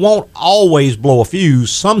 and it won't always blow a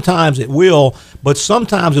fuse. Sometimes it will, but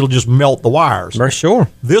sometimes it'll just melt the wires. For sure.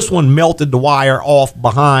 This one melted the wire off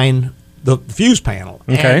behind the fuse panel.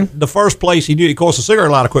 Okay. And the first place he did, of course, the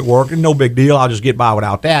cigarette lighter quit working. No big deal. I'll just get by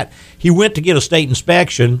without that. He went to get a state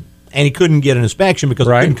inspection, and he couldn't get an inspection because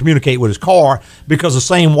he couldn't communicate with his car because the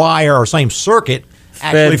same wire or same circuit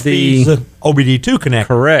actually feeds the OBD2 connector.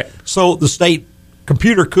 Correct. So the state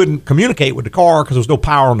computer couldn't communicate with the car because there was no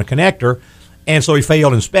power on the connector, and so he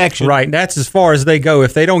failed inspection. Right, that's as far as they go.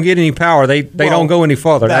 If they don't get any power, they don't go any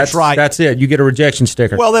further. That's right. That's it. You get a rejection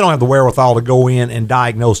sticker. Well, they don't have the wherewithal to go in and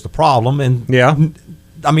diagnose the problem. And yeah,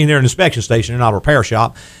 I mean, they're an inspection station, they're not a repair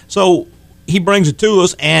shop. So he brings it to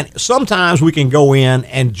us, and sometimes we can go in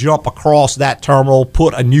and jump across that terminal,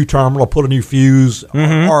 put a new terminal, put a new fuse,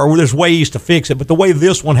 or there's ways to fix it. But the way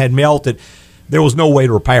this one had melted, there was no way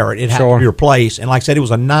to repair it. It had to be replaced. And like I said, it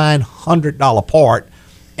was a $900 part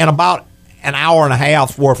and about an hour and a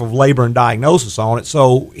half's worth of labor and diagnosis on it.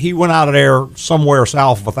 So he went out of there somewhere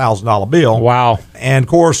south of $1,000 bill. Wow. And, of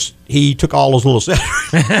course, he took all those little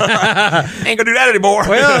accessories. Ain't going to do that anymore.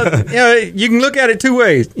 Well, you can look at it two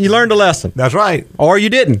ways. You learned a lesson. That's right. Or you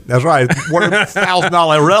didn't. That's right. One of the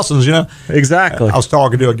 $1,000 lessons, Exactly. I was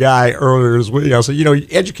talking to a guy earlier this week. I said,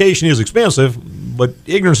 education is expensive, but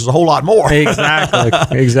ignorance is a whole lot more.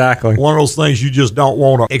 Exactly. One of those things you just don't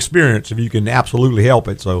want to experience if you can absolutely help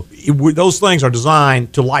it. So those things are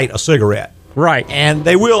designed to light a cigarette. Right. And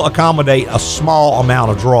they will accommodate a small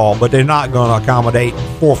amount of draw, but they're not going to accommodate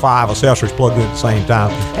 4 or 5 accessories plugged in at the same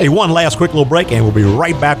time. Hey, one last quick little break, and we'll be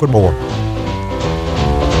right back with more.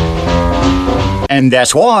 And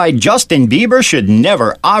that's why Justin Bieber should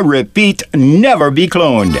never, I repeat, never be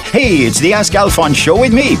cloned. Hey, it's the Ask Alphonse show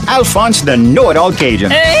with me, Alphonse the Know-It-All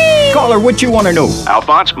Cajun. Hey! Caller, what you want to know?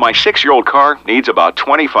 Alphonse, my 6-year-old car needs about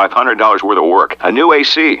 $2,500 worth of work, a new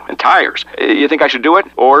AC, and tires. You think I should do it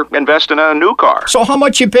or invest in a new car? So how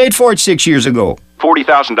much you paid for it 6 years ago?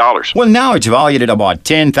 $40,000. Well, now it's valued at about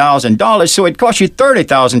 $10,000, so it cost you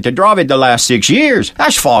 $30,000 to drive it the last 6 years.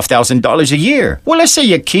 That's $5,000 a year. Well, let's say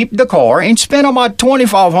you keep the car and spend about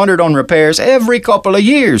 $2,500 on repairs every couple of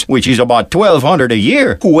years, which is about $1,200 a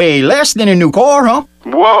year. Way less than a new car, huh?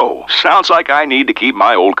 Whoa, sounds like I need to keep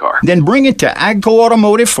my old car. Then bring it to Agco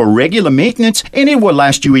Automotive for regular maintenance, and it will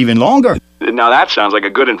last you even longer. Now that sounds like a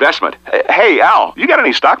good investment. Hey, Al, you got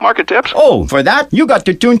any stock market tips? Oh, for that, you got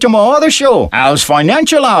to tune to my other show, Al's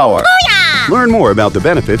Financial Hour. Booyah! Learn more about the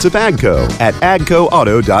benefits of AGCO at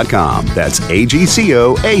agcoauto.com. That's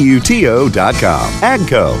AGCOAUTO.com.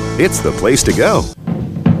 AGCO, it's the place to go.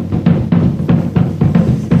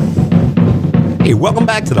 Hey, welcome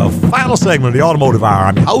back to the final segment of the Automotive Hour.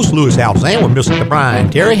 I'm your host, Louis Alexander, with Mr. Brian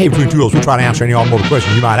Terry. Hey, between two of us, we try to answer any automotive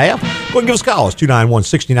questions you might have. Go ahead and give us a call. It's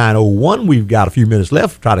 291-6901. We've got a few minutes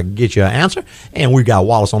left. Try to get you an answer. And we've got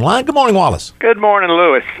Wallace on line. Good morning, Wallace. Good morning,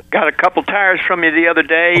 Louis. Got a couple tires from you the other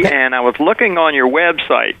day, and I was looking on your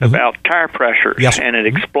website about tire pressures, and it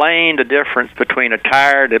explained the difference between a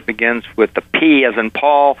tire that begins with the P as in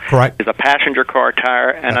Paul, correct, is a passenger car tire,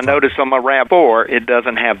 and I noticed on my RAV4 it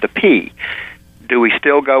doesn't have the P. Do we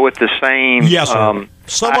still go with the same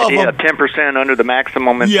Some idea, of them, 10% under the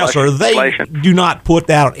maximum inflation? Yes, sir. They do not put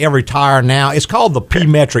that on every tire now. It's called the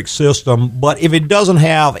P-metric system, but if it doesn't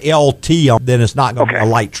have LT on, then it's not going to be a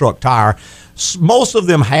light truck tire. Most of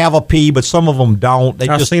them have a P, but some of them don't.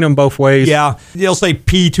 I've seen them both ways. Yeah, they'll say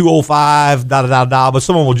P205, but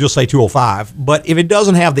some of them will just say 205. But if it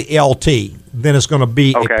doesn't have the LT, then it's going to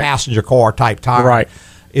be a passenger car type tire. Right.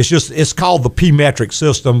 It's called the P-metric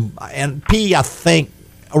system, and P, I think,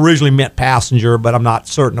 originally meant passenger, but I'm not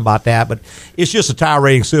certain about that. But it's just a tire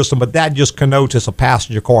rating system, but that just connotes it's a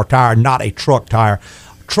passenger car tire, not a truck tire.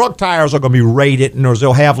 Truck tires are going to be rated, and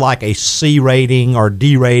they'll have like a C rating or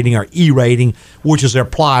D rating or E rating, which is their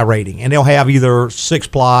ply rating. And they'll have either 6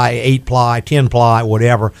 ply, 8 ply, 10 ply,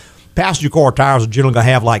 whatever. passenger car tires are generally going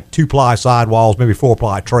to have like 2-ply sidewalls, maybe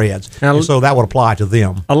 4-ply treads. And so that would apply to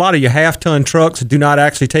them. A lot of your half-ton trucks do not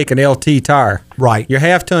actually take an LT tire. Right. Your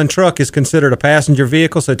half-ton truck is considered a passenger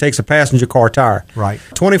vehicle, so it takes a passenger car tire. Right.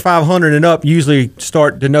 2,500 and up usually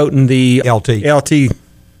start denoting the LT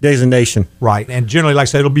designation. Right. And generally, like I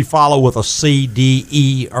said, it'll be followed with a C, D,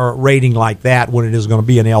 E or rating like that when it is going to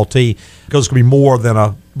be an LT, because it's going to be more than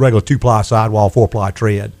a regular 2-ply sidewall, 4-ply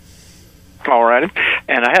tread. All right.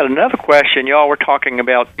 And I had another question. Y'all were talking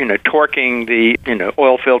about, torquing the,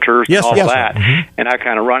 oil filters and all that. Mm-hmm. And I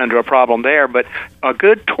kind of run into a problem there. But a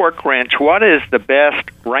good torque wrench, what is the best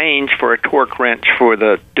range for a torque wrench for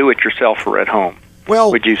the do-it-yourselfer at home?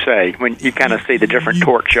 Well, would you say, when you kind of see the different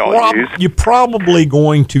torques y'all use? You're probably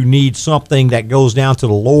going to need something that goes down to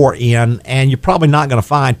the lower end, and you're probably not going to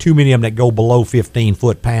find too many of them that go below 15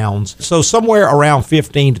 foot-pounds. So somewhere around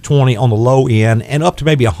 15 to 20 on the low end and up to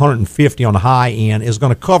maybe 150 on the high end is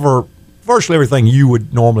going to cover virtually everything you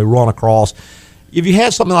would normally run across. If you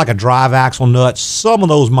had something like a drive axle nut, some of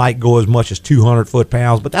those might go as much as 200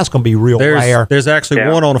 foot-pounds, but that's going to be real rare. There's actually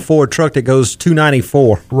one on a Ford truck that goes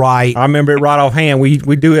 294. Right. I remember it right offhand. We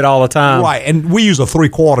do it all the time. Right, and we use a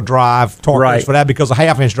 3/4 drive torque wrench for that because a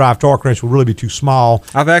 1/2-inch drive torque wrench would really be too small.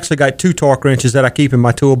 I've actually got 2 torque wrenches that I keep in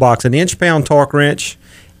my toolbox, an inch-pound torque wrench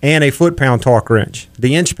and a foot-pound torque wrench.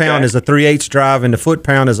 The inch-pound is a 3/8 drive, and the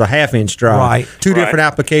foot-pound is a 1/2-inch drive. Right. Two different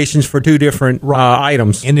applications for 2 different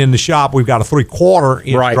items. And in the shop, we've got a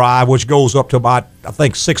 3/4-inch drive, which goes up to about, I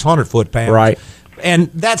think, 600 foot-pounds. Right. And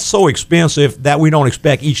that's so expensive that we don't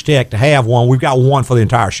expect each tech to have one. We've got one for the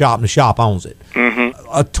entire shop, and the shop owns it. Mm-hmm.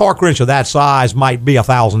 A torque wrench of that size might be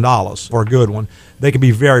 $1,000 for a good one. They can be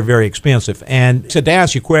very, very expensive. And to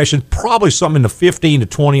answer your question, probably something in the 15 to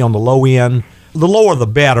 20 on the low end. The lower the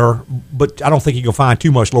better, but I don't think you can find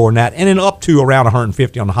too much lower than that. And then up to around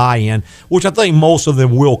 150 on the high end, which I think most of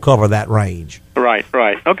them will cover that range. Right.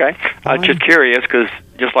 Okay. I was just curious because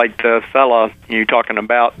just like the fella you talking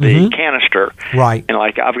about, the canister. Right. And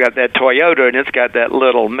like I've got that Toyota and it's got that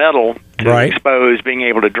little metal to expose being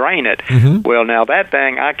able to drain it. Mm-hmm. Well, now that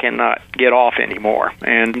thing I cannot get off anymore,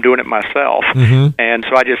 and I'm doing it myself. Mm-hmm. And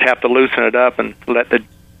so I just have to loosen it up and let it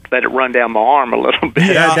run down my arm a little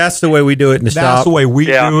bit. Yeah, that's the way we do it in the shop. That's the way we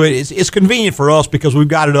do it. It's convenient for us because we've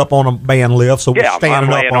got it up on a band lift, so we're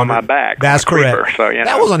standing I'm up on my back. That's correct. So,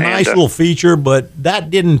 that was a nice little feature, but that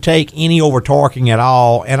didn't take any over-torquing at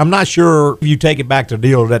all. And I'm not sure if you take it back to the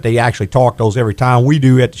dealer that they actually torque those every time. We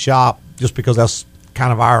do at the shop just because that's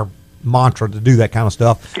kind of our mantra to do that kind of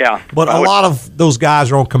stuff. Yeah. But a lot of those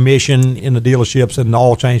guys are on commission in the dealerships and the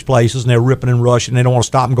oil change places, and they're ripping and rushing. They don't want to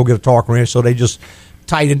stop and go get a torque wrench, so they just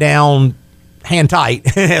tighten it down hand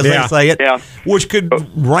tight, as they say it, which could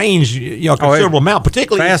range a considerable amount,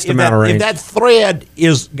 particularly if that thread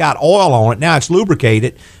is got oil on it. Now it's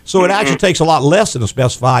lubricated, so it actually takes a lot less than a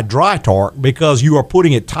specified dry torque because you are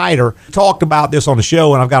putting it tighter. I talked about this on the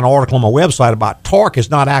show, and I've got an article on my website about torque is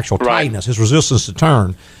not actual tightness, it's resistance to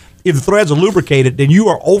turn. If the threads are lubricated, then you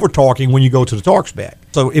are over-torquing when you go to the torque spec.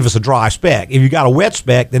 So if it's a dry spec. If you got a wet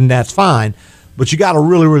spec, then that's fine. But you got to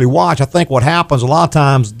really, really watch. I think what happens a lot of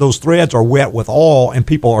times, those threads are wet with oil, and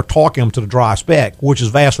people are torquing them to the dry spec, which is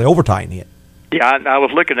vastly over-tightening it. Yeah, I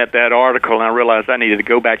was looking at that article, and I realized I needed to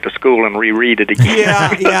go back to school and reread it again.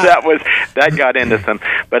 That got into some.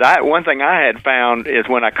 But one thing I had found is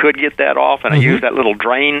when I could get that off, and I used that little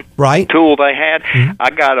drain tool they had,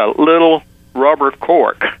 I got a little rubber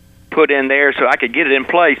cork put in there so I could get it in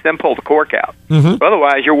place, then pull the cork out. Mm-hmm.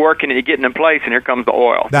 Otherwise, you're working and you're getting in place, and here comes the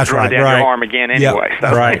oil. That's running down your arm again anyway. Yep.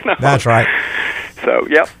 So, right. That's right. So,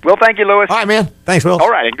 Well, thank you, Louis. All right, man. Thanks, Will. All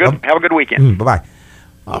right. Have a good weekend. Bye-bye.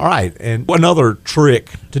 All right. And another trick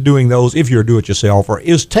to doing those, if you're a do-it-yourselfer,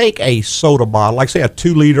 is take a soda bottle, like say a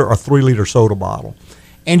 2-liter or 3-liter soda bottle,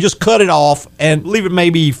 and just cut it off and leave it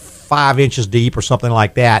maybe 5 inches deep or something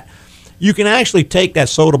like that. You can actually take that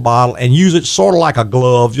soda bottle and use it sort of like a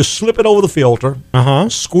glove. Just slip it over the filter,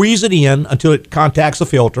 squeeze it in until it contacts the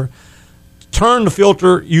filter, turn the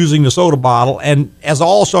filter using the soda bottle, and as the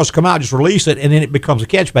oil starts to come out, just release it, and then it becomes a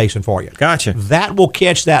catch basin for you. Gotcha. That will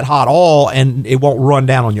catch that hot oil, and it won't run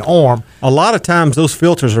down on your arm. A lot of times those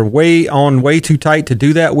filters are way too tight to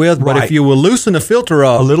do that with, but if you will loosen the filter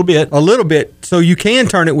up a little bit, so you can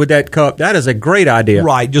turn it with that cup, that is a great idea.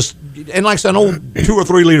 Right. And like I said, an old 2 or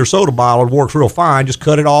 3 liter soda bottle works real fine. Just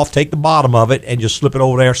cut it off, take the bottom of it, and just slip it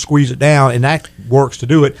over there, squeeze it down, and that works to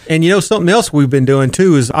do it. And something else we've been doing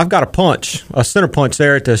too is I've got a center punch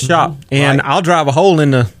there at the shop, and I'll drive a hole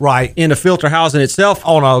in the filter housing itself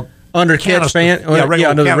on a under catch fan,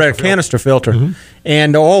 the red canister filter,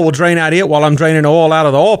 and the oil will drain out of it while I'm draining the oil out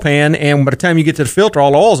of the oil pan. And by the time you get to the filter,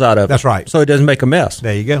 all the oil's out of it. That's right. So it doesn't make a mess.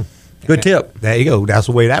 There you go. Good tip. There you go. That's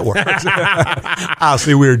the way that works. I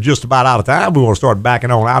see we're just about out of time. We want to start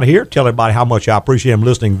backing on out of here. Tell everybody how much I appreciate them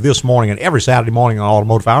listening this morning and every Saturday morning on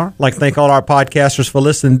Automotive Hour. I'd like to thank all our podcasters for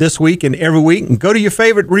listening this week and every week. And go to your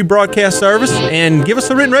favorite rebroadcast service and give us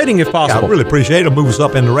a written rating if possible. I really appreciate it. It'll move us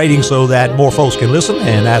up in the rating so that more folks can listen,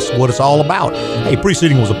 and that's what it's all about. Hey,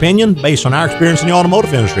 preceding was opinion based on our experience in the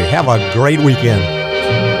automotive industry. Have a great weekend.